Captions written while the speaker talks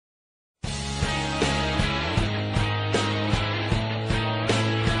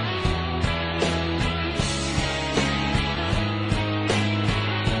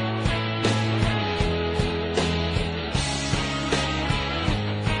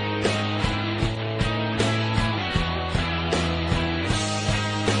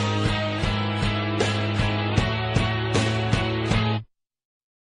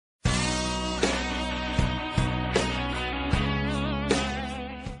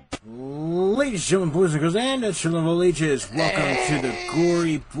Ladies and gentlemen, boys and girls, and children of all ages, welcome to the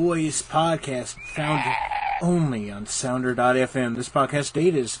Gory Boys podcast, found only on Sounder.fm. This podcast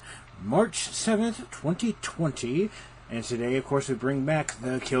date is March 7th, 2020, and today, of course, we bring back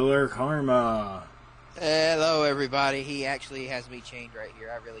the Killer Karma. Hello, everybody. He actually has me chained right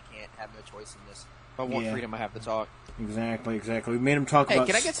here. I really can't have no choice in this. If I want freedom, I have to talk. Exactly. We made him talk about... Hey,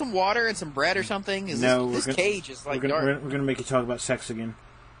 can I get some water and some bread or something? This cage is like dark. We're going to make you talk about sex again.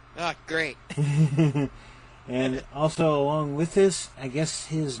 Ah, great. And also, along with this, I guess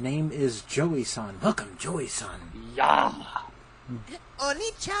his name is Joey-san. Welcome, Joey-san. Yeah.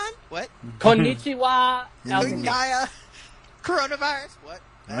 Oni-chan? What? Konnichiwa. Kungaya. Coronavirus? What?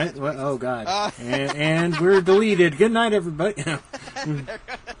 Right? What? Oh, God. And we're deleted. Good night, everybody.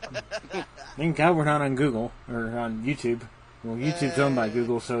 Thank God we're not on Google, or on YouTube. Well, YouTube's owned by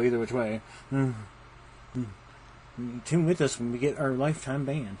Google, so either which way. Tune with us when we get our lifetime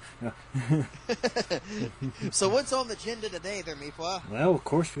ban. So what's on the agenda today there, Meepwa? Well, of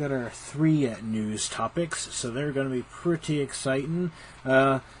course, we got our 3 news topics, so they're going to be pretty exciting.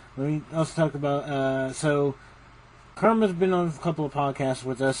 Let me also talk about, so Karma's been on a couple of podcasts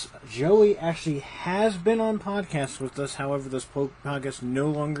with us. Joey actually has been on podcasts with us, however, this podcast no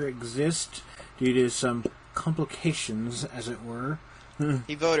longer exists due to some complications, as it were.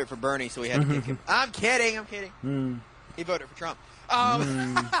 He voted for Bernie, so we had to kick him. I'm kidding. He voted for Trump.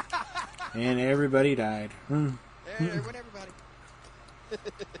 And everybody died. Everyone, everybody.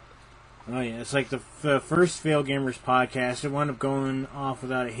 Oh, yeah. It's like the first Fail Gamers podcast. It wound up going off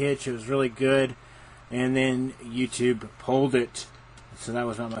without a hitch. It was really good. And then YouTube pulled it. So that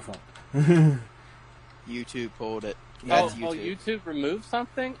was not my fault. YouTube pulled it. That's YouTube removed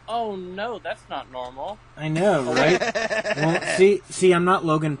something? Oh, no, that's not normal. I know, right? Well, see, I'm not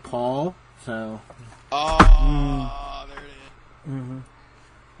Logan Paul, so... Oh, there it is. Mm-hmm.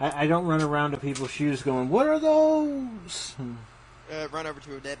 I don't run around to people's shoes going, what are those? Run over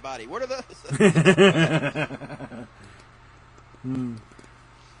to a dead body. What are those?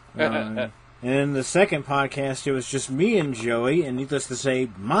 And the second podcast, it was just me and Joey, and needless to say,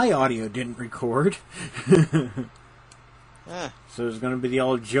 my audio didn't record. So it was going to be the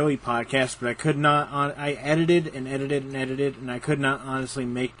old Joey podcast, but I could not. I edited, and I could not honestly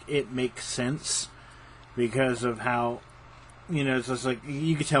make it make sense because of how, it's just like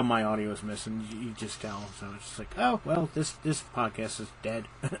you could tell my audio is missing. You just tell. So it's just like, oh well, this podcast is dead.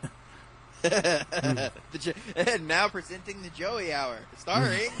 And now presenting the Joey Hour,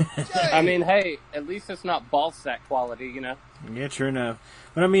 starring Joey. I mean, hey, at least it's not ball sack quality, Yeah, true enough.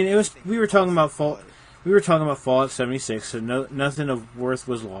 But I mean, it was. We were talking about Fallout 76, so nothing of worth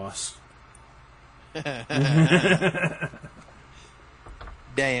was lost. Damn.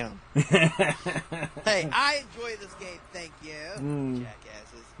 Hey, I enjoy this game, thank you,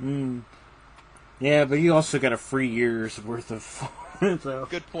 jackasses. Yeah, but you also got a free year's worth of... So.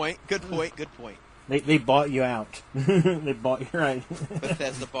 Good point. They bought you out. They bought you right.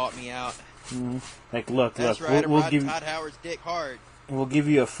 Bethesda bought me out. Like, look. That's right, we'll give Todd Howard's dick hard. We'll give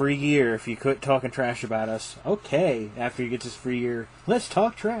you a free year if you quit talking trash about us. Okay, after you get this free year, let's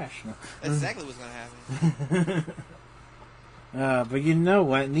talk trash. No. That's exactly what's going to happen. But you know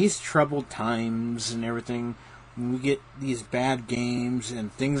what? In these troubled times and everything, when we get these bad games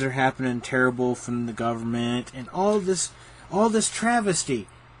and things are happening terrible from the government and all this travesty,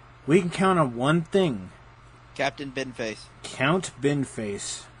 we can count on one thing. Captain Binface. Count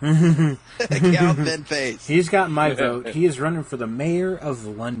Binface. Count Binface. He's got my vote. He is running for the mayor of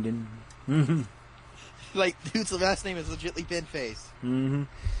London. Like, dude's last name is legitly Binface.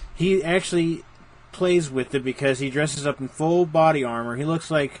 He actually plays with it because he dresses up in full body armor. He looks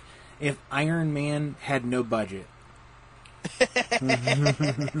like if Iron Man had no budget.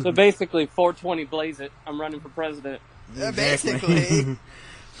 So basically, 420 blaze it. I'm running for president. Exactly. Basically.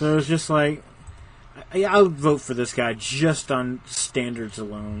 So it's just like, I would vote for this guy just on standards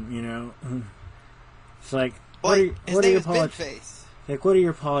alone, It's like, what are your politics? Like, what are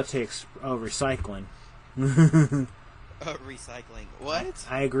your politics? Oh, recycling. Recycling. What?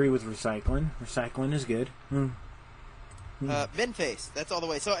 I agree with recycling. Recycling is good. Binface. That's all the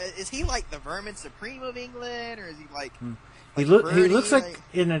way. So is he like the Vermin Supreme of England, or is he like... He looks like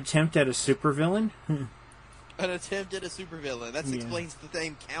an attempt at a supervillain. An attempt at a supervillain. That explains the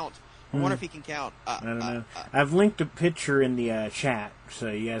name Count. I wonder if he can count. I don't know. I've linked a picture in the chat, so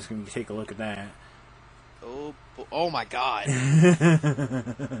you guys can take a look at that. Oh my God.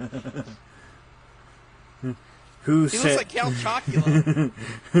 He looks like Count Chocula.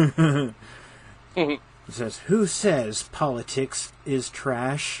 It says, who says politics is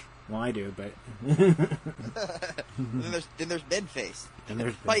trash? Well, I do, but... then there's Binface. And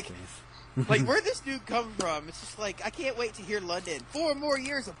there's like, Binface. Like, where'd this dude come from? It's just like, I can't wait to hear London. 4 more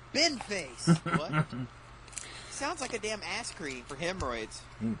years of Ben Face. What? Sounds like a damn ass cream for hemorrhoids.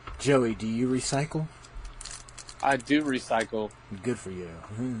 Joey, do you recycle? I do recycle. Good for you.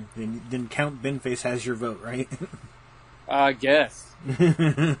 Then Count Benface has your vote, right? I guess.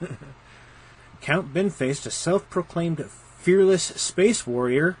 Count Benface, a self-proclaimed fearless space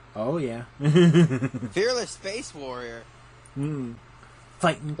warrior. Oh, yeah. Fearless space warrior.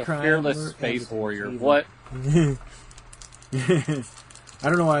 Fighting The crime. fearless space warrior. What? I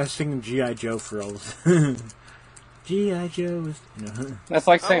don't know why I was singing G.I. Joe for all this. G.I. Joe is... That's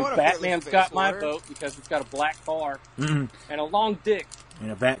like saying want a Batman's fearless got space my warrior. vote because it's got a black car and and a long dick.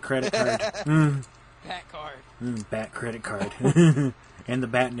 a bat credit card. Bat card. Bat credit card. And the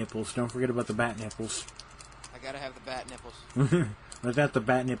bat nipples. Don't forget about the bat nipples. I gotta have the bat nipples. Without the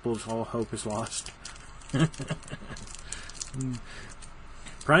bat nipples, all hope is lost.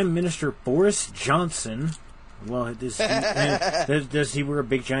 Prime Minister Boris Johnson. Well, does he wear a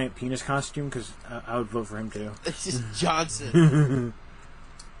big giant penis costume? Because I would vote for him too. It's just Johnson.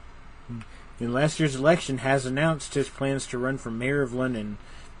 In last year's election, has announced his plans to run for mayor of London,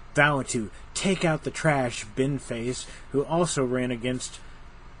 vowing to take out the trash, Benface, who also ran against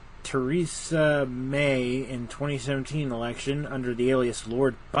Theresa May in 2017 election under the alias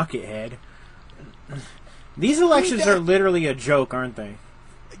Lord Buckethead. These elections are literally a joke, aren't they?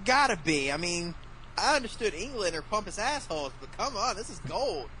 Gotta be. I mean, I understood England are pompous assholes, but come on, this is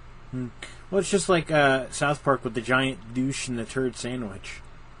gold. Well, it's just like South Park with the giant douche and the turd sandwich.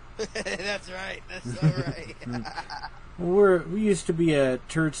 That's right. That's so right. We used to be a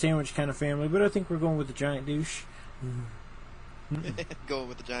turd sandwich kind of family, but I think we're going with the giant douche. Going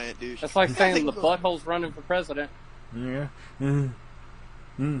with the giant douche. That's like saying the butthole's running for president. Yeah. And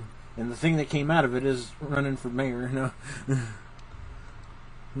the thing that came out of it is running for mayor. No.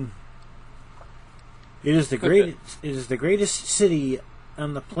 It is the greatest city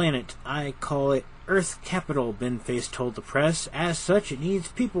on the planet. I call it Earth Capital, Benface told the press. As such, it needs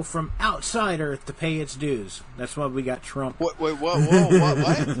people from outside Earth to pay its dues. That's why we got Trump. Wait, what?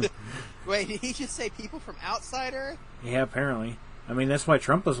 Wait, did he just say people from outside Earth? Yeah, apparently. I mean, that's why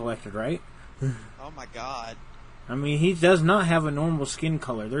Trump was elected, right? Oh my god. I mean, he does not have a normal skin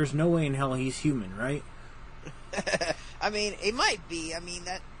color. There's no way in hell he's human, right? I mean, it might be. I mean,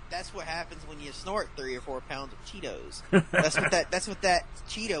 that's what happens when you snort 3 or 4 pounds of Cheetos. That's what that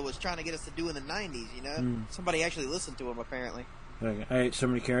Cheeto was trying to get us to do in the 90s, you know? Somebody actually listened to him, apparently. Like, I ate so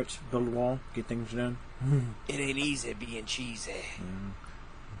many carrots, build a wall, get things done. It ain't easy being cheesy.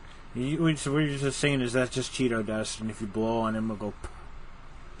 So what you're just saying is that's just Cheeto dust, and if you blow on him, it'll go...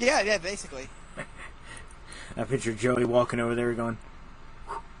 Yeah, basically. I picture Joey walking over there going...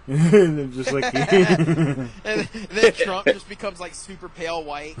 just like... And then Trump just becomes like super pale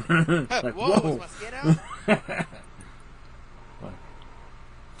white. Like, whoa, is my skin out?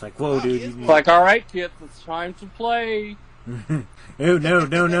 It's like, whoa, dude. It's like, all right, kids, it's time to play. Oh, no. That'd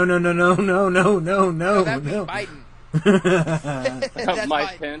be Biden. That's Mike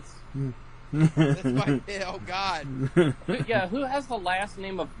Biden. Pence. That's Biden. Oh, God. Yeah, who has the last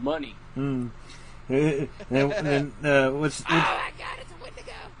name of Money? What's... Oh, my God, it's a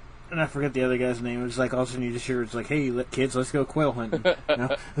Wendigo. And I forget the other guy's name. It's like all of a sudden you just hear it's like, hey, kids, let's go quail hunting.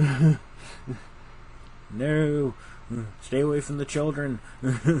 No. No. Stay away from the children.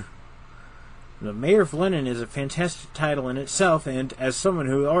 The Mayor of London is a fantastic title in itself, and as someone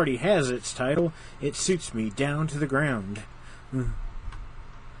who already has its title, it suits me down to the ground.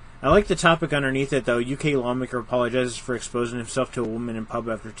 I like the topic underneath it, though. UK lawmaker apologizes for exposing himself to a woman in pub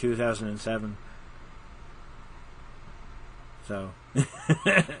after 2007. So...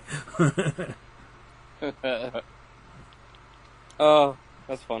 Oh,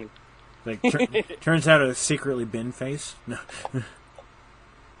 that's funny. Like, turns out it's secretly Benface. No.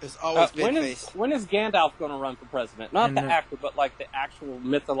 It's always been when is Gandalf going to run for president? Not the actor, but like the actual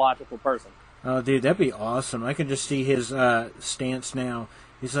mythological person. Oh, dude, that'd be awesome. I could just see his stance now.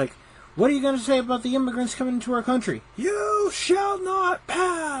 He's like, what are you going to say about the immigrants coming into our country? You shall not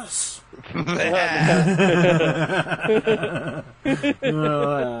pass!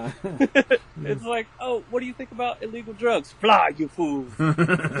 It's like, oh, what do you think about illegal drugs? Fly, you fools!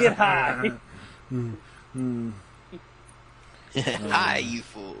 Get high! Hi, you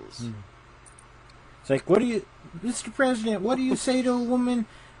fools. It's like, what do you... Mr. President, what do you say to a woman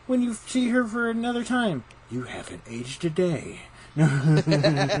when you see her for another time? You haven't aged a day. Hey,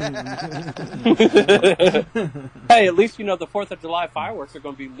 at least you know the 4th of July fireworks are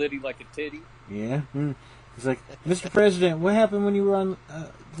going to be litty like a titty. Yeah. It's like, Mr. President, what happened when you were on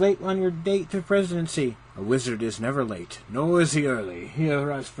late on your date to presidency? A wizard is never late, nor is he early. He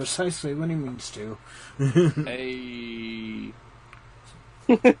arrives precisely when he means to. Hey.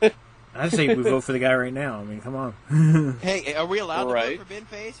 I'd say we vote for the guy right now. I mean, come on. Hey, are we allowed to Right. vote for Ben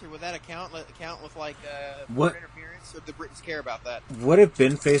Face, or would that count with like What? foreign interference, or do the Britons care about that? What if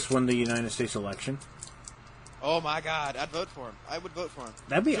Ben Face won the United States election? Oh my God, I'd vote for him. I would vote for him.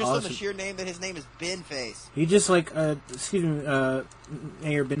 That'd be Just on awesome. the sheer name that his name is Ben Face. He just like, excuse me,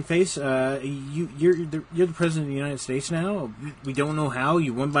 Mayor Ben Face, you're the president of the United States now. We don't know how.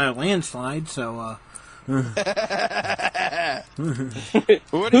 You won by a landslide, so. Who's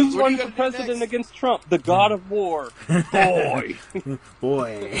running for president against Trump? The god of war. Boy.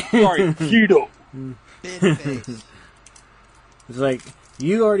 Boy. Sorry, Cheeto. Ben Face. It's like,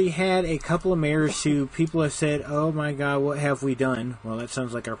 you already had a couple of mayors who people have said, oh my God, what have we done? Well, that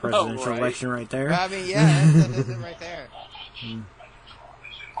sounds like our presidential right. election right there. I mean, yeah, that's it right there.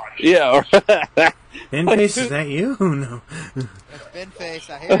 Yeah. Ben Face, is that you? No. That's Ben Face.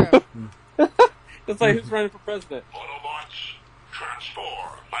 I hear him. It's like who's running for president? Autobots, transform.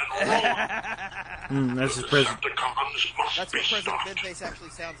 That's his pres- Decepticons must That's be what President stopped. Ben Face actually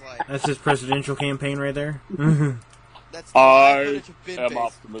sounds like. That's his presidential campaign right there. That's the live footage of Ben am Face.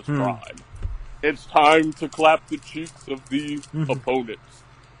 Optimus Prime. It's time to clap the cheeks of the opponents.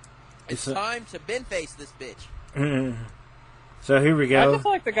 It's It's time to Ben Face this bitch. So here we I go. just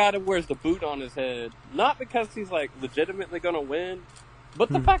like the guy that wears the boot on his head. Not because he's like legitimately going to win, but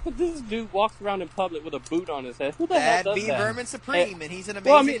the fact that this dude walks around in public with a boot on his head. Who the hell That'd does be that? Vermin Supreme, and he's an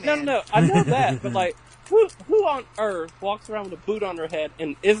amazing Well, I mean, man. no. I know that, but like, who on earth walks around with a boot on their head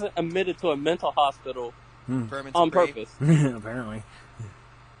and isn't admitted to a mental hospital Vermin on Supreme. purpose? Apparently.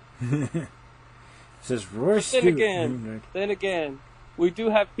 It says Roy Then Stewart. again, we do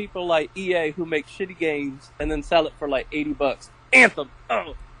have people like EA who make shitty games and then sell it for like $80. Anthem.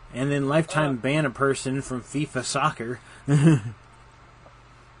 Oh, And then lifetime ban a person from FIFA soccer.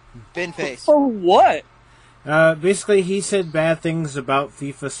 Ben Face. for what? Basically, he said bad things about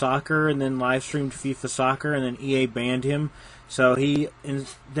FIFA soccer and then live streamed FIFA soccer, and then EA banned him. So he,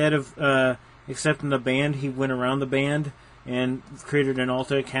 instead of accepting the ban, he went around the ban and created an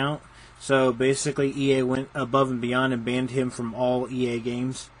alter account. So basically, EA went above and beyond and banned him from all EA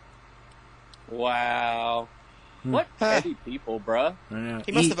games. Wow. What petty people, bruh. I know.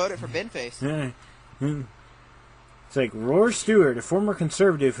 He must have voted for Ben Face. It's like Roar Stewart, a former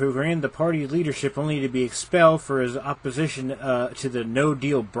conservative who ran the party leadership only to be expelled for his opposition to the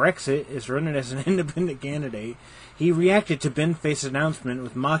no-deal Brexit, is running as an independent candidate. He reacted to Ben Face's announcement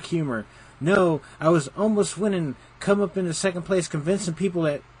with mock humor. No, I was almost winning, come up into second place, convincing people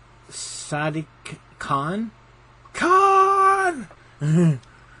that Sadiq Khan? Khan!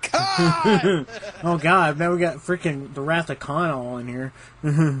 God! Oh God, now we got freaking the Wrath of Khan all in here.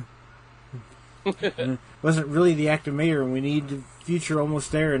 Wasn't really the active mayor, and we need the future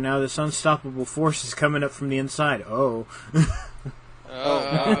almost there, and now this unstoppable force is coming up from the inside. Oh.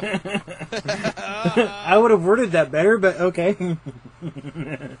 I would have worded that better, but okay.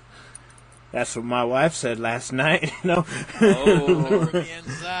 That's what my wife said last night. No, Oh. From the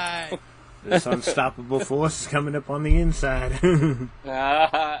inside. this unstoppable force is coming up on the inside. You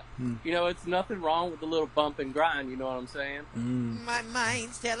know, it's nothing wrong with a little bump and grind, you know what I'm saying? My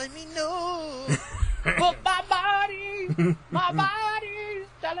mind's telling me no. But my body's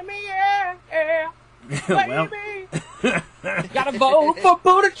telling me yeah, Well, baby. Gotta vote for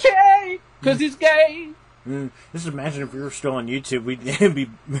Buttigieg, cause he's gay. just imagine if we were still on YouTube, we'd be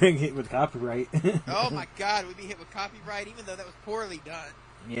hit with copyright. Oh my God, we'd be hit with copyright, even though that was poorly done.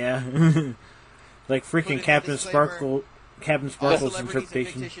 Yeah. Like Put freaking in a Captain disclaimer. Captain All Sparkle's celebrities and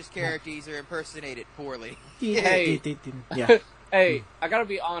interpretation. fictitious characters are impersonated poorly. Hey. Yeah. Hey, I gotta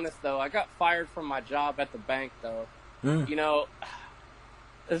be honest though. I got fired from my job at the bank though. You know,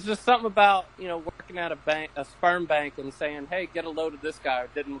 it's just something about, you know, working at a sperm bank and saying, hey, get a load of this guy.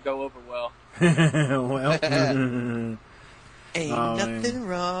 It didn't go over well. Well. Ain't Oh, nothing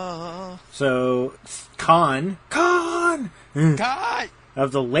wrong. So, Khan God!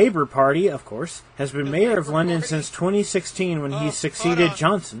 of the Labour Party, of course, has been The mayor of Labour London Party? since 2016 when he hold succeeded on.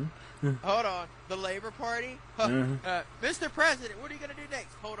 Johnson. Hold on. The Labor Party? Mm-hmm. Mr. President, what are you going to do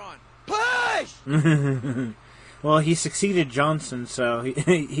next? Hold on. Push! Well, he succeeded Johnson, so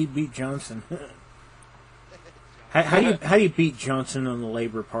he beat Johnson. How do you beat Johnson on the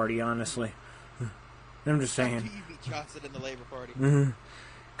Labour Party? Honestly, I'm just Do saying. you beat Johnson in the Labor Party?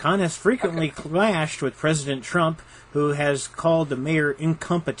 Khan has frequently clashed with President Trump, who has called the mayor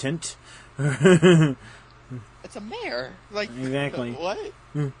incompetent. It's a mayor. Like, Exactly. What?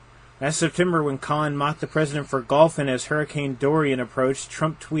 Last September, when Khan mocked the president for golfing as Hurricane Dorian approached,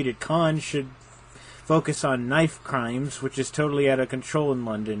 Trump tweeted Khan should focus on knife crimes, which is totally out of control in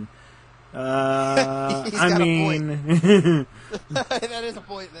London. He's I got a mean, That is a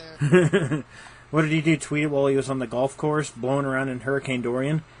point there. what did he do? Tweet it while he was on the golf course, blowing around in Hurricane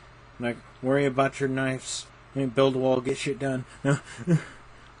Dorian? Like, worry about your knives. And build a wall, get shit done.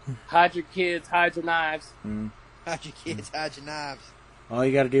 Hide your kids, hide your knives. Hide your kids, hide your knives. All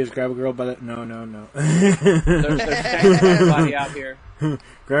you gotta do is grab a girl by the... No. There's everybody out here.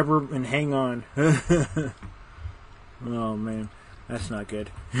 Grab her and hang on. Oh, man. That's not good.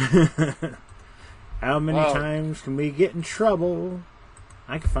 How many Whoa. times can we get in trouble?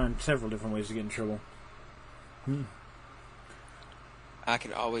 I can find several different ways to get in trouble. I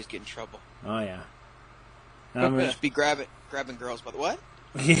can always get in trouble. Oh, yeah. Just be grabbing girls. But what?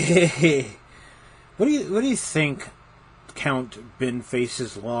 What do you think Count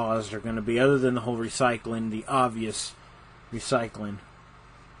Binface's laws are going to be, other than the whole recycling, the obvious recycling?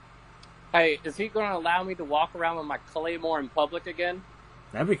 Hey, is he going to allow me to walk around with my Claymore in public again?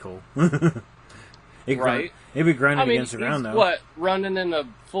 That'd be cool. Right. It'd be grinding I mean, against the ground, he's, though. what, running in a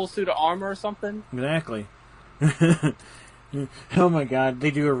full suit of armor or something? Exactly. Oh my God!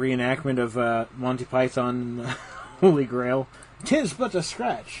 They do a reenactment of Monty Python and the Holy Grail. 'Tis but a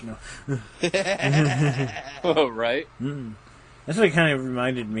scratch. No. Oh, right. That's what it kind of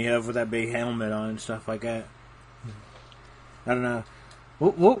reminded me of, with that big helmet on and stuff like that. I don't know.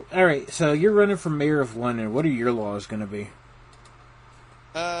 Well, all right, so you're running for mayor of London. What are your laws going to be?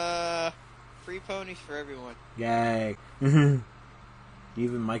 Free ponies for everyone. Yay.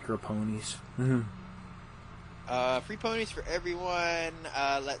 Even micro ponies. Free ponies for everyone.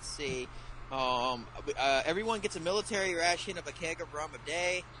 Let's see. Everyone gets a military ration of a keg of rum a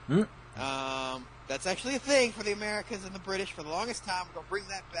day. That's actually a thing for the Americans and the British for the longest time. We're gonna bring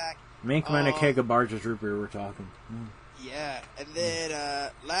that back. Make mine a keg of Barge's root beer, we're talking. Yeah, and then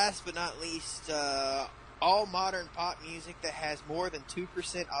last but not least, all modern pop music that has more than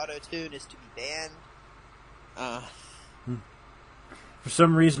 2% auto-tune is to be banned. For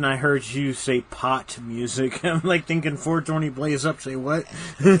some reason, I heard you say pot music. I'm like thinking 420 Blaze Up. Say what?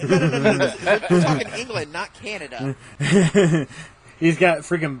 We're talking England, not Canada. He's got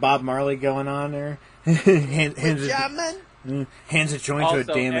freaking Bob Marley going on there. hands German. a joint Also,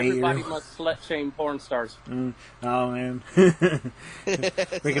 to a damn everybody 8-year-old. must slut-shame porn stars. Oh, man.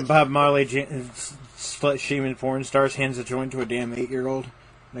 Freaking Bob Marley slut-shaming porn stars, hands a joint to a damn 8-year-old.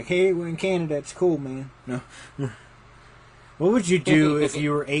 Like, hey, we're in Canada. It's cool, man. No. What would you do if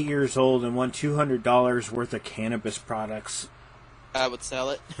you were 8 years old and won $200 worth of cannabis products? I would sell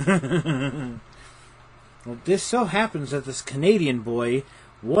it. Well, this so happens that this Canadian boy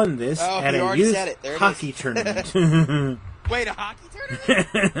won this at a youth hockey tournament. Wait, a hockey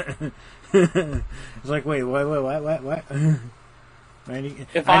tournament? It's like, wait, what?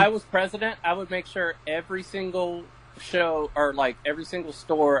 If I was president, I would make sure every single show, or like every single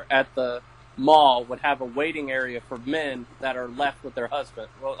store at the mall would have a waiting area for men that are left with their husband,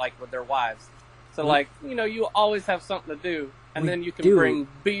 well, like with their wives. So, like, you know, you always have something to do, and then you can bring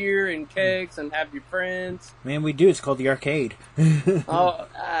beer and kegs and have your friends. Man, we do. It's called the arcade. Those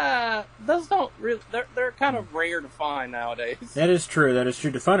don't really. They're kind of rare to find nowadays. That is true.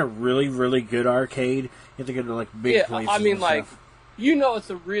 To find a really, really good arcade, you have to go to like big places. I mean, and like, stuff. you know, it's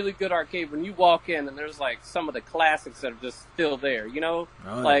a really good arcade when you walk in and there's like some of the classics that are just still there. You know,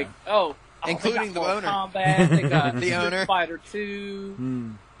 including the owner. Kombat, they got the owner. Fighter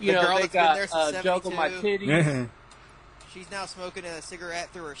 2. The You know, girl they that's been there got since Juggle My 72. Titties. She's now smoking a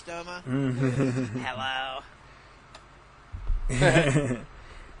cigarette through her stomach. Hello.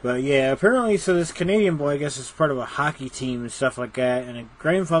 But yeah, apparently, so this Canadian boy, I guess, is part of a hockey team and stuff like that. And a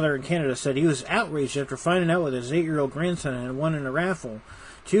grandfather in Canada said he was outraged after finding out what his 8-year-old grandson had won in a raffle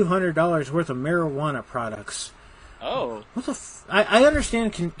 $200 worth of marijuana products. Oh. What the I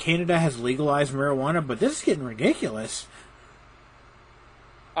understand Canada has legalized marijuana, but this is getting ridiculous.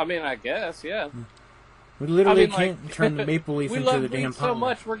 I mean, I guess, yeah. We literally can't turn the maple leaf into the damn so pot.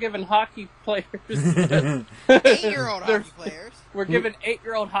 much, we're giving hockey players... 8-year-old hockey players. We're giving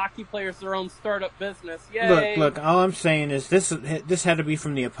 8-year-old hockey players their own startup business. Yay! Look, all I'm saying is this had to be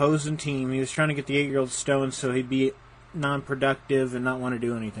from the opposing team. He was trying to get the 8-year-old stoned so he'd be non-productive and not want to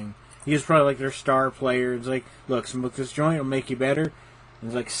do anything. He was probably like their star player. It's like, look, smoke this joint, it'll make you better.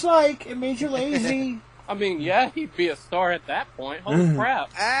 And he's like, psych, it made you lazy. I mean, yeah, he'd be a star at that point. Holy crap.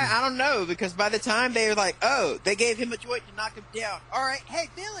 I don't know, because by the time they were like, oh, they gave him a joint to knock him down. All right, hey,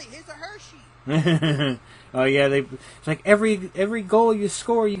 Billy, here's a Hershey. Oh, yeah, it's like every goal you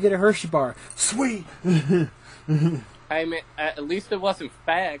score, you get a Hershey bar. Sweet! I mean, at least it wasn't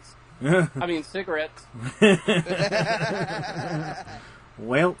fags. I mean, cigarettes.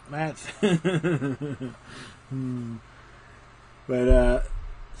 Well, that's... But,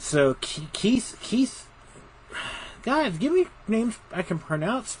 so, Keith... Guys, give me names I can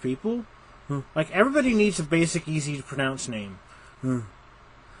pronounce, people. Like, everybody needs a basic, easy-to-pronounce name. I'm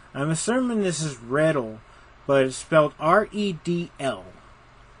assuming this is Redl, but it's spelled R-E-D-L.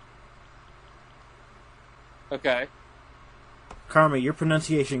 Okay. Karma, your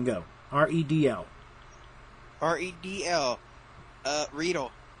pronunciation, go. R-E-D-L. R-E-D-L.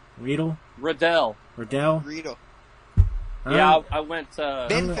 Riedel. Riedel? Riddell. Riddell? Riedel. Yeah, I went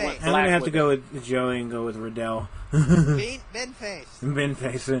Ben I'm Face. going to have to go with Joey and go with Riddell. Ben Face. Ben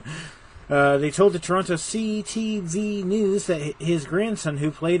Face. They told the Toronto CTV News that his grandson, who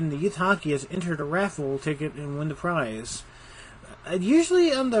played in the youth hockey, has entered a raffle ticket and won the prize.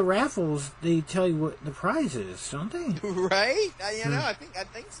 Usually on the raffles, they tell you what the prize is, don't they? Right? I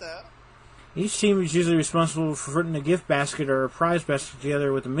think so. Each team is usually responsible for putting a gift basket or a prize basket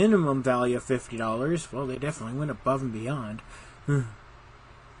together with a minimum value of $50. Well, they definitely went above and beyond. I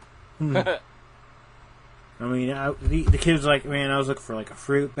mean, the kid's like, man, I was looking for like a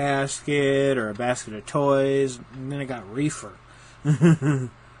fruit basket or a basket of toys, and then I got reefer. That's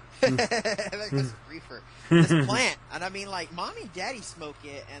reefer. This plant, and I mean, like, mommy and daddy smoke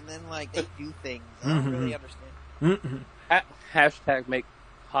it, and then like they do things. I don't really understand. Hashtag make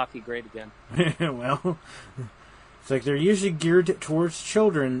hockey great again. Well, it's like they're usually geared towards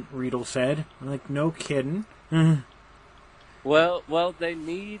children, Riedel said. I'm like, no kidding. Well, they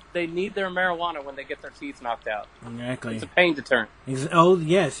need their marijuana when they get their teeth knocked out. Exactly. It's a pain deterrent. Oh,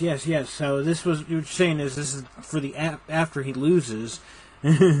 yes. So this was, you're saying this is for the after he loses.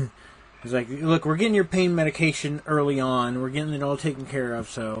 It's like, look, we're getting your pain medication early on. We're getting it all taken care of,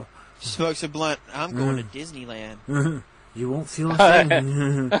 so. Smokes a blunt. I'm going to Disneyland. You won't feel a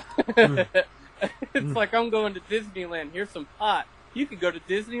thing. It's like, I'm going to Disneyland. Here's some pot. You can go to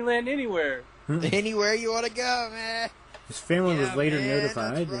Disneyland anywhere. Anywhere you want to go, man. His family was later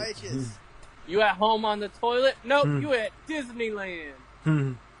notified. That's righteous. You at home on the toilet? Nope, you at Disneyland.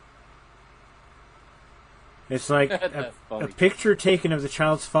 It's like a picture taken of the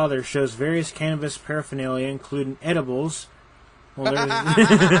child's father shows various cannabis paraphernalia, including edibles. Well,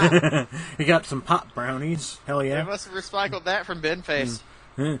 he got some pot brownies. Hell yeah. They must have recycled that from Ben Face.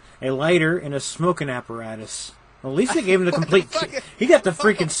 A lighter and a smoking apparatus. Well, at least they gave him the complete kit. He got the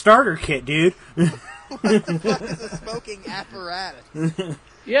freaking starter kit, dude. What the fuck is a smoking apparatus?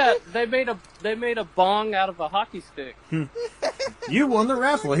 Yeah, they made a bong out of a hockey stick. You won the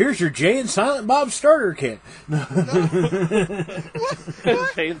raffle. Here's your Jay and Silent Bob starter kit. Jay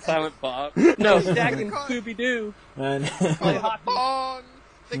and Silent Bob. No, Shaq and Scooby Doo. Play hockey. Bong.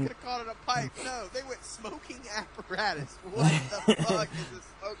 They could have called it a pipe. No, they went smoking apparatus. What the fuck is a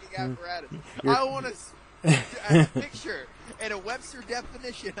smoking apparatus? I want a picture and a Webster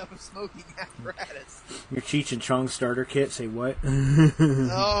definition of a smoking apparatus. Your Cheech and Chong starter kit. Say what?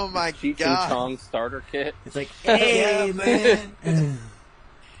 Oh my Cheech god! and Chong starter kit. It's like, hey man,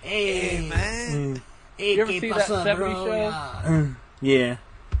 hey man. You ever see that 70s show? Yeah.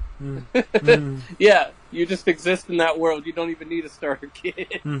 Yeah, you just exist in that world. You don't even need a starter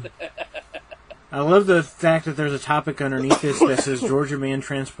kit. I love the fact that there's a topic underneath this that says Georgia man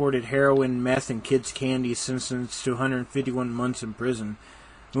transported heroin, meth, and kids' candy sentenced to 151 months in prison.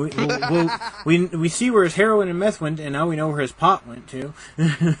 We see where his heroin and meth went, and now we know where his pot went to.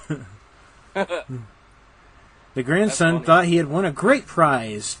 The grandson thought he had won a great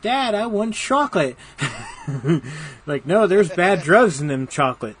prize. Dad, I won chocolate. Like, no, there's bad drugs in them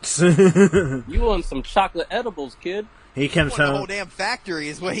chocolates. You won some chocolate edibles, kid. He comes The home. whole damn factory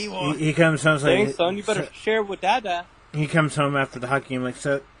is what he wants. He comes home. Dang, Like, son, you better share with Dada. He comes home after the hockey game like,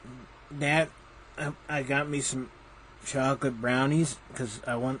 so, Dad, I got me some chocolate brownies because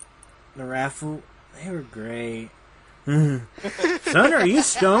I won the raffle. They were great. Son, are you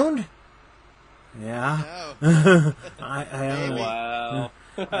stoned? Yeah. No. Wow.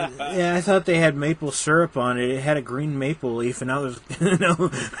 Yeah, I thought they had maple syrup on it. It had a green maple leaf, and I was,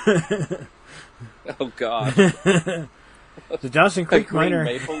 Oh, God. The Dawson Creek miner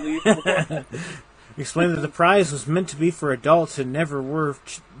maple leaf. explained that the prize was meant to be for adults and never were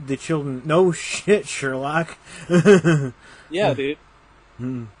the children. No shit, Sherlock. Yeah, dude.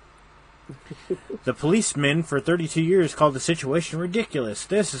 The policeman for 32 years called the situation ridiculous.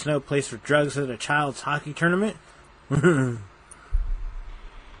 This is no place for drugs at a child's hockey tournament. I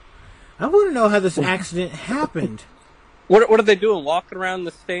want to know how this accident happened. What are they doing? Walking around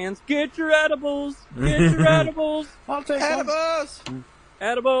the stands? Get your edibles! Get your edibles! I'll take one. Edibles!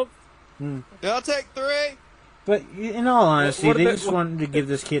 Edible! I'll take 3. But in all honesty, What they about- just wanted to give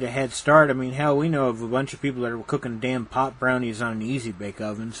this kid a head start. I mean, hell, we know of a bunch of people that are cooking damn pot brownies on an easy bake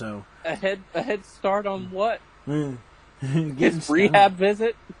oven. So a head start on what? getting His rehab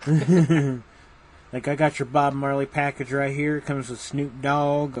visit? Like, I got your Bob Marley package right here. It comes with Snoop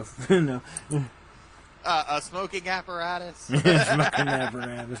Dogg, no, A smoking apparatus. smoking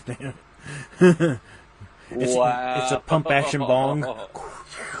apparatus, damn. Wow. It's a pump action bong. A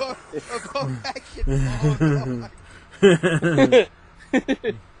pump action bong.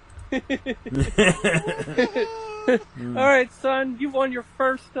 All right, son, you won your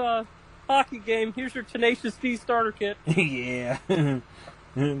first hockey game. Here's your Tenacious D starter kit. Yeah.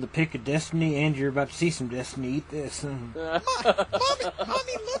 The pick of destiny, and you're about to see some destiny. Eat this. Mommy, look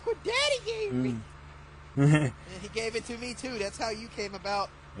what Daddy gave me. And he gave it to me too. That's how you came about.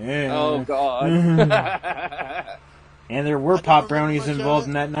 Yeah. Oh, God. And there were I don't pot remember brownies much of involved it.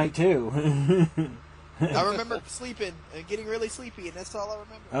 in that night, too. I remember sleeping and getting really sleepy, and that's all I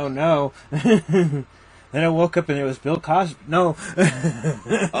remember. Oh, no. Then I woke up and it was Bill Cosby. No.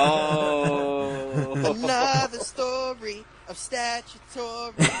 Oh. Another story of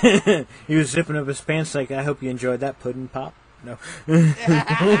statutory. He was zipping up his pants like, I hope you enjoyed that pudding pop. No.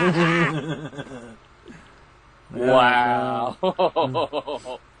 Wow.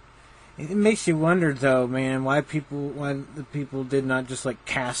 It makes you wonder, though, man, why the people did not just, like,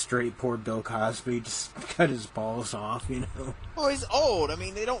 castrate poor Bill Cosby, just cut his balls off, you know? Oh, he's old. I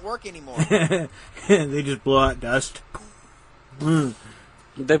mean, they don't work anymore. They just blow out dust. Did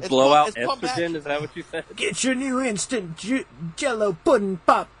they blow out it's pump estrogen? action. Is that what you said? Get your new instant Jello pudding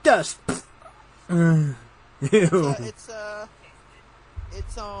pop dust. Ew. It's a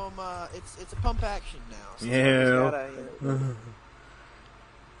pump action now. So Yeah.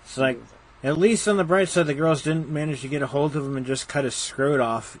 It's like, at least on the bright side, the girls didn't manage to get a hold of him and just cut his scrot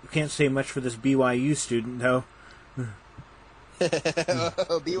off. Can't say much for this BYU student, though.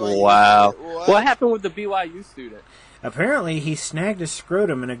 BYU. Wow. What? What happened with the BYU student? Apparently, he snagged his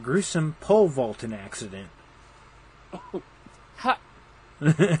scrotum in a gruesome pole vaulting accident.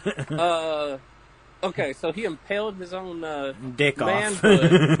 Okay, so he impaled his own Dick off.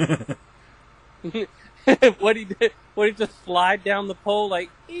 manhood. What he did? What he just slide down the pole like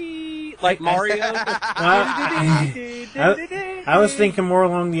Mario? I was thinking more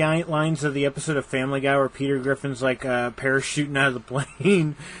along the lines of the episode of Family Guy where Peter Griffin's like parachuting out of the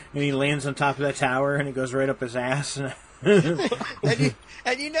plane and he lands on top of that tower and it goes right up his ass. and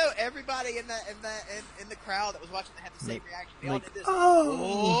you know everybody in the crowd that was watching that had the same reaction. They all did this.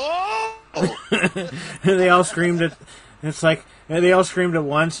 Oh! They all screamed at. It's like they all screamed at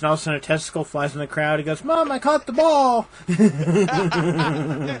once, and all of a sudden a testicle flies in the crowd. He goes, "Mom, I caught the ball!" Walks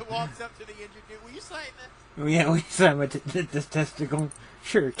up to the injured dude. Will you sign this? Yeah, we saw this testicle.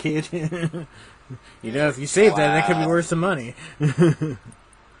 Sure, kid. You know, if you save that could be worth some money.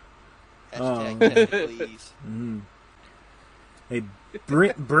 Hashtag test, please. Hey,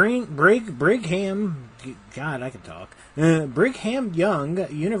 Brigham, God, I can talk. Brigham Young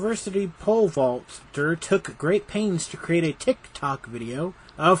University pole vaulter took great pains to create a TikTok video.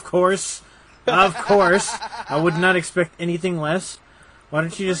 Of course, I would not expect anything less. Why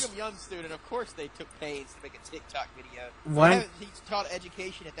don't you just? Brigham Young student, of course, they took pains to make a TikTok video. Why- They haven't taught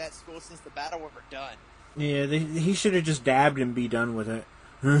education at that school since the battle were done. Yeah, he should have just dabbed and be done with it.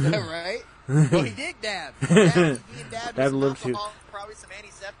 Right? Well, he did dab. He dabbed Dabbed with a some little too. alcohol, probably some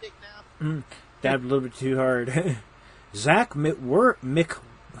antiseptic now. Dabbed a little bit too hard. Zach Mick.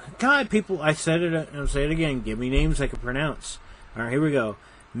 God, people, I said it. I'll say it again. Give me names I can pronounce. All right, here we go.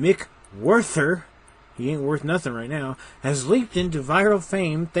 Mick Werther. He ain't worth nothing right now. Has leaped into viral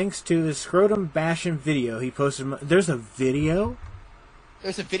fame thanks to the scrotum bashing video he posted. There's a video.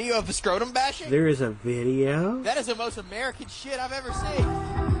 There's a video of the scrotum bashing? There is a video. That is the most American shit I've ever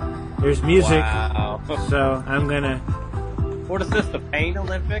seen. There's music. Wow. So I'm gonna. What is this? The Pain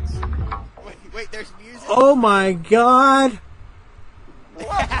Olympics? Wait, there's music? Oh my god.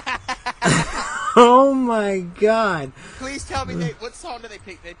 Oh my god. Please tell me what song did they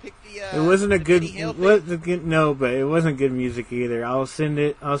pick? They picked the It wasn't a the good, Benny Hill thing? no, but it wasn't good music either. I'll send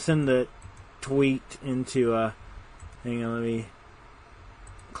the tweet into hang on, let me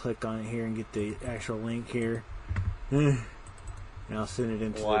click on it here and get the actual link here. And I'll send it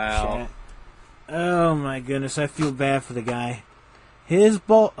into the chat. Oh my goodness, I feel bad for the guy. His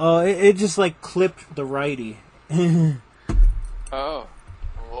ball, it just like clipped the righty. Oh.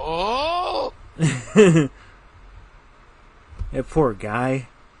 Oh! That poor guy.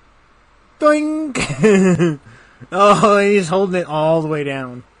 Doink! Oh, he's holding it all the way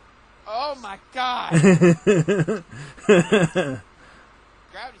down. Oh my god! Gravity's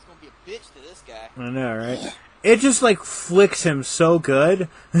gonna be a bitch to this guy. I know, right? it just like flicks him so good.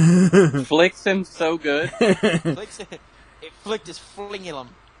 Flicks him so good. It flicked his flingulum.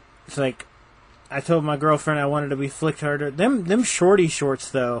 It's like, I told my girlfriend I wanted to be flicked harder. Them shorty shorts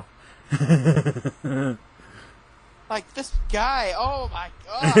though. Like this guy, oh my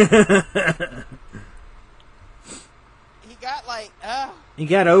god. He got like, He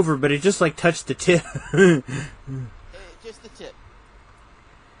got over, but it just like touched the tip. just the tip.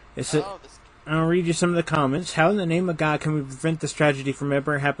 I'll read you some of the comments. How in the name of God can we prevent this tragedy from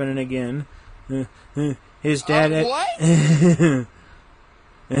ever happening again? His dad... What?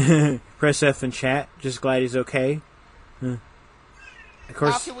 Press F in chat. Just glad he's okay. Of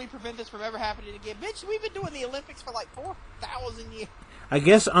course, how can we prevent this from ever happening again? Bitch, we've been doing the Olympics for like 4,000 years. I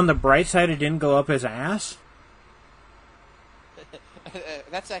guess on the bright side, it didn't go up his ass.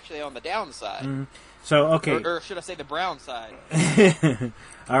 That's actually on the downside. Mm-hmm. So, okay. Or should I say the brown side?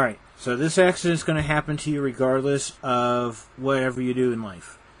 All right. So this accident's going to happen to you regardless of whatever you do in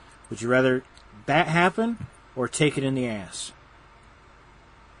life. Would you rather that happen or take it in the ass?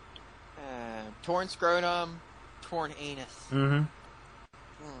 Torn scrotum, torn anus. Mm-hmm.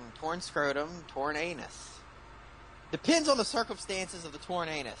 Torn scrotum, torn anus. Depends on the circumstances of the torn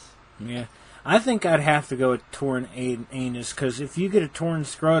anus. Yeah. I think I'd have to go with torn anus, because if you get a torn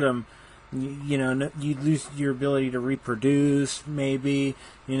scrotum, you lose your ability to reproduce, maybe,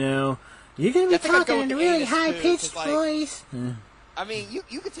 You're going to be talking in a really high-pitched voice. I mean,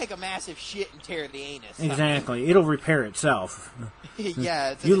 you could take a massive shit and tear the anus. Exactly. It'll repair itself.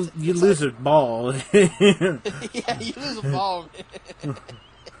 Yeah. You lose a ball. Yeah, you lose a ball.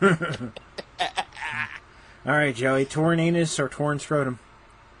 All right, Joey. Torn anus or torn scrotum?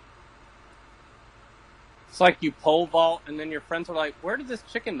 It's like you pole vault, and then your friends are like, "Where did this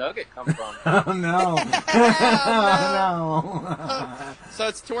chicken nugget come from?" Oh no! Oh, no! So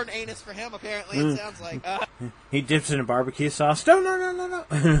it's torn anus for him. Apparently, it sounds like. He dips in a barbecue sauce.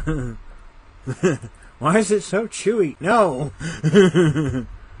 No! Why is it so chewy? No.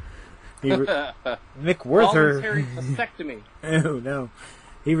 Mick Werther. Voluntary vasectomy. Oh no.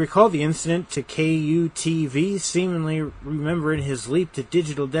 He recalled the incident to KUTV, seemingly remembering his leap to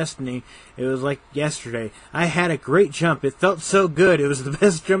digital destiny. It was like yesterday. I had a great jump. It felt so good. It was the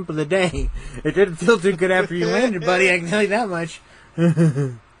best jump of the day. It didn't feel too good after you landed, buddy. I can tell you that much.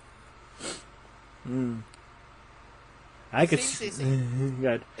 I could...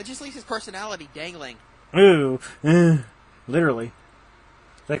 Good. It just leaves his personality dangling. Ooh. Literally.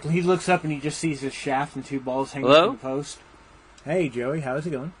 Like, he looks up and he just sees his shaft and two balls hanging from the post. Hey, Joey, how's it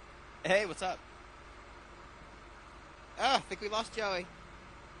going? Hey, what's up? I think we lost Joey.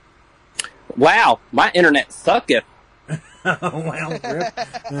 Wow, my internet sucketh. Wow,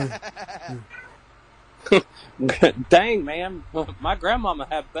 Dang, man. My grandmama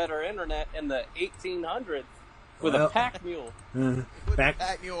had better internet in the 1800s with a pack mule. Back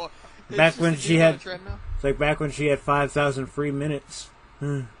when she had... It's like back when she had 5,000 free minutes.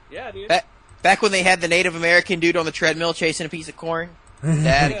 Yeah, dude. Back when they had the Native American dude on the treadmill chasing a piece of corn.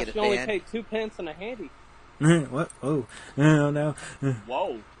 That'd get it, she only paid 2 pence and a handy. What? Oh. Oh, no.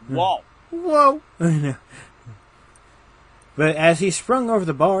 Whoa. But as he sprung over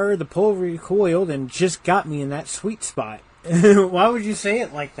the bar, the pole recoiled and just got me in that sweet spot. Why would you say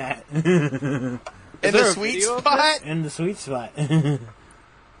it like that? In the sweet spot? In the sweet spot.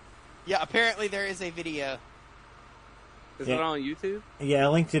 Yeah, apparently there is a video. Is it on YouTube? Yeah, I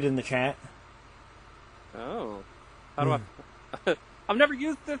linked it in the chat. Oh. How do I... I've never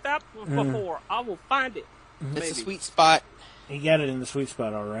used this app before. I will find it. It's a sweet spot. He got it in the sweet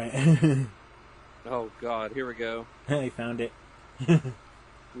spot, all right. Oh, God. Here we go. He found it.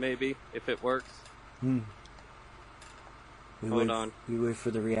 Maybe, if it works. Hold on. We wait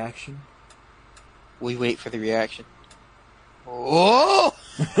for the reaction. We wait for the reaction. Oh!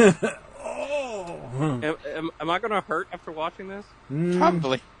 Oh! Am I going to hurt after watching this?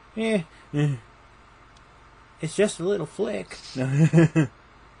 Probably. Yeah. It's just a little flick.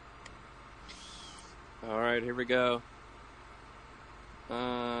 Alright, here we go.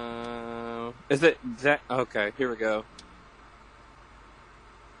 Is it... Okay, here we go.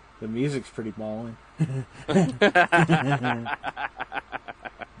 The music's pretty balling.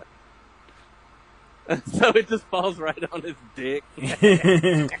 So it just falls right on his dick.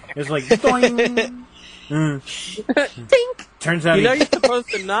 It's like doing. Tink. Turns out you're supposed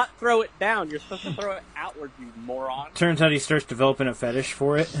to not throw it down. You're supposed to throw it outward, you moron. Turns out he starts developing a fetish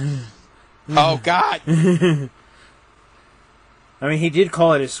for it. Oh God! I mean, he did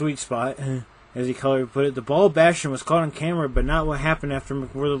call it a sweet spot, as he put it. The ball bashing was caught on camera, but not what happened after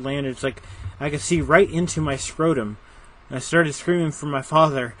McWhirter landed. It's like I could see right into my scrotum. I started screaming for my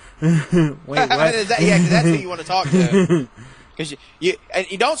father. Wait, what? Cause that's who you want to talk to. Because you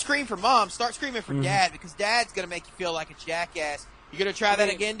don't scream for mom. Start screaming for dad, because dad's gonna make you feel like a jackass. You gonna try that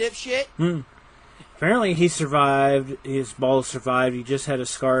again, dipshit? Apparently, he survived. His balls survived. He just had a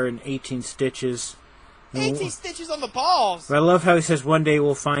scar and 18 stitches. 18 stitches on the balls. But I love how he says one day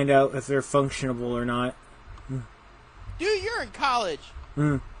we'll find out if they're functionable or not. Dude, you're in college.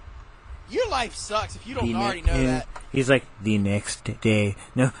 Your life sucks if you don't already know and that. He's like, the next day.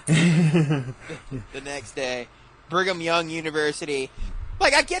 No. The next day. Brigham Young University.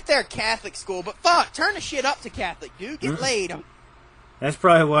 Like, I get they're Catholic school, but fuck, turn the shit up to Catholic, dude. Get laid. That's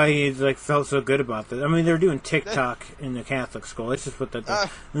probably why he like felt so good about this. I mean, they're doing TikTok in the Catholic school. Let's just put that there.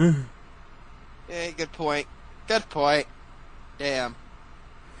 Yeah, good point. Good point. Damn.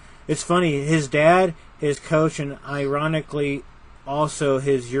 It's funny. His dad, his coach, and ironically, also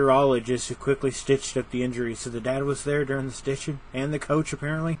his urologist who quickly stitched up the injury. So the dad was there during the stitching, and the coach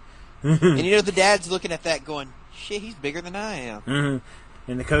apparently. And you know the dad's looking at that going, shit, he's bigger than I am.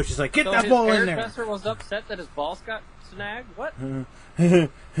 And the coach is like, get So that ball in there. His hairdresser was upset that his balls got snagged? What? The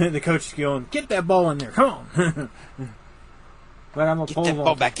coach is going, get that ball in there. Come on. But I'm a Get pole that vaulter.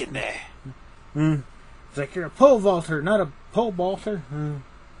 ball back in there. It's like, you're a pole vaulter, not a pole vaulter.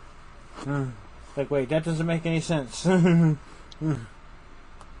 Like, wait, that doesn't make any sense. But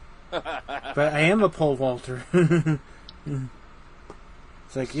I am a pole vaulter.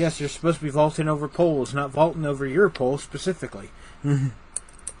 It's like, yes, you're supposed to be vaulting over poles, not vaulting over your pole specifically.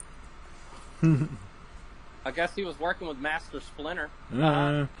 I guess he was working with Master Splinter.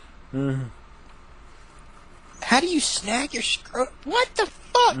 Uh-huh. How do you snag your scrotum? What the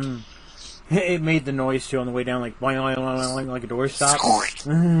fuck? It made the noise too on the way down, like boing, boing, boing, boing, like a door stop.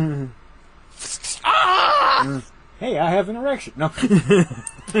 Hey, I have an erection. No.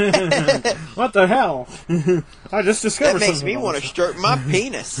 What the hell? I just discovered That makes something me about want to myself. stroke my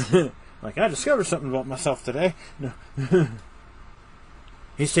penis. Like, I discovered something about myself today. No.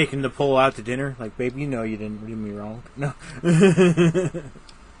 He's taking the pole out to dinner. Like, babe, you know you didn't do me wrong. No.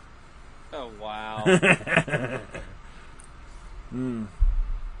 Oh, wow.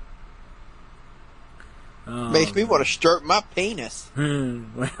 Makes me want to stroke my penis.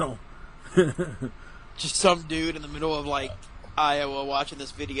 Well. Just some dude in the middle of, like, Iowa watching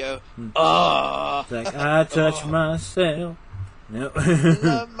this video. It's like, I touch myself. No.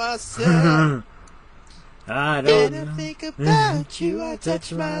 Love myself. I don't When I know. think about you, I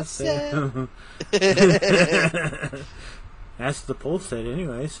touch myself. That's the poll set,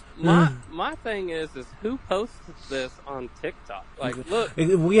 anyways. My thing is who posted this on TikTok? Like, look,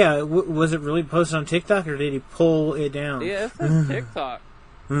 Yeah, was it really posted on TikTok, or did he pull it down? yeah, it says TikTok.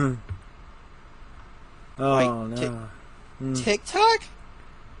 Oh, Like, no. TikTok?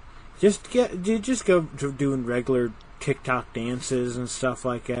 Just go to doing regular TikTok dances and stuff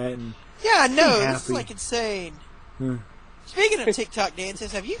like that. And Yeah, I know. This is happy. like insane. Speaking of TikTok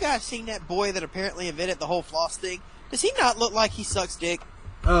dances, have you guys seen that boy that apparently invented the whole floss thing? Does he not look like he sucks dick?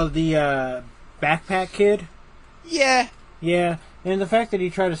 Oh, the backpack kid? Yeah. Yeah, and the fact that he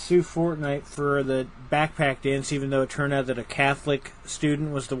tried to sue Fortnite for the backpack dance, even though it turned out that a Catholic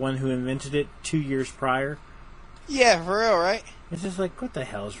student was the one who invented it 2 years prior. Yeah, for real, right? It's just like, what the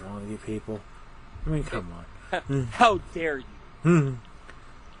hell's wrong with you people? I mean, come on. How dare you?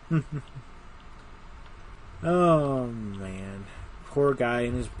 Oh, man. Poor guy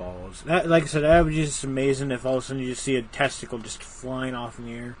and his balls. That, like I said, that would be just amazing if all of a sudden you just see a testicle just flying off in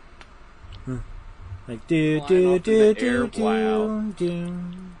the air. Like, do, Flying do, off in do, the air, do, wow.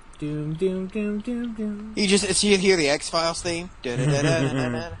 doom, doom, doom, doom, doom, doom. You hear the X-Files theme?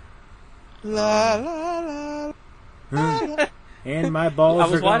 Da-da-da-da-da-da. La la la. la. And my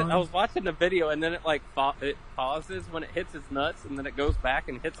balls are gone. I was watching the video, and then it it pauses when it hits his nuts, and then it goes back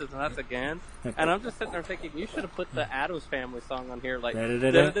and hits his nuts again. And I'm just sitting there thinking, you should have put the Addams Family song on here, like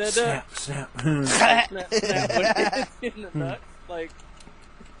Da-da-da-da. Snap, snap. snap, snap, when it hits you in the nuts, like.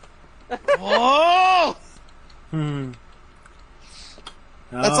 Whoa!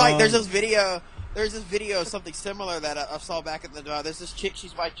 That's like there's Oh. this video. There's this video of something similar that I saw back in the day. There's this chick.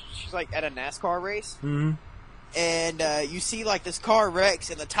 She's like at a NASCAR race, and you see like this car wrecks,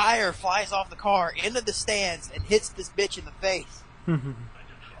 and the tire flies off the car into the stands and hits this bitch in the face. It's in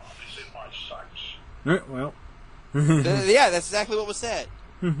my sights. Well. Yeah, that's exactly what was said.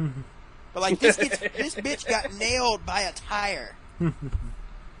 But like this bitch got nailed by a tire.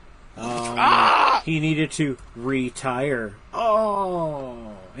 He needed to retire.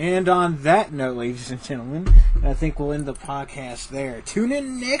 Oh. And on that note, ladies and gentlemen, I think we'll end the podcast there. Tune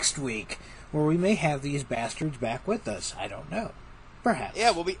in next week, where we may have these bastards back with us. I don't know. Perhaps.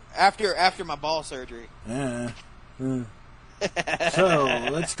 Yeah, we'll be after my ball surgery. So,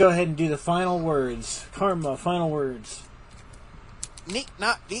 let's go ahead and do the final words. Karma, final words. Nick,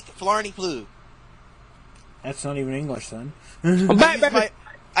 not Vic, Flarney, Flu. That's not even English, then. I'm back, baby.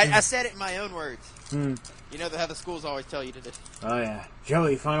 I said it in my own words. Hmm. You know how the schools always tell you to do. Oh, yeah.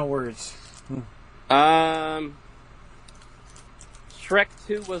 Joey, final words. Shrek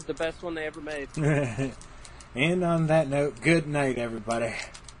 2 was the best one they ever made. And on that note, good night, everybody.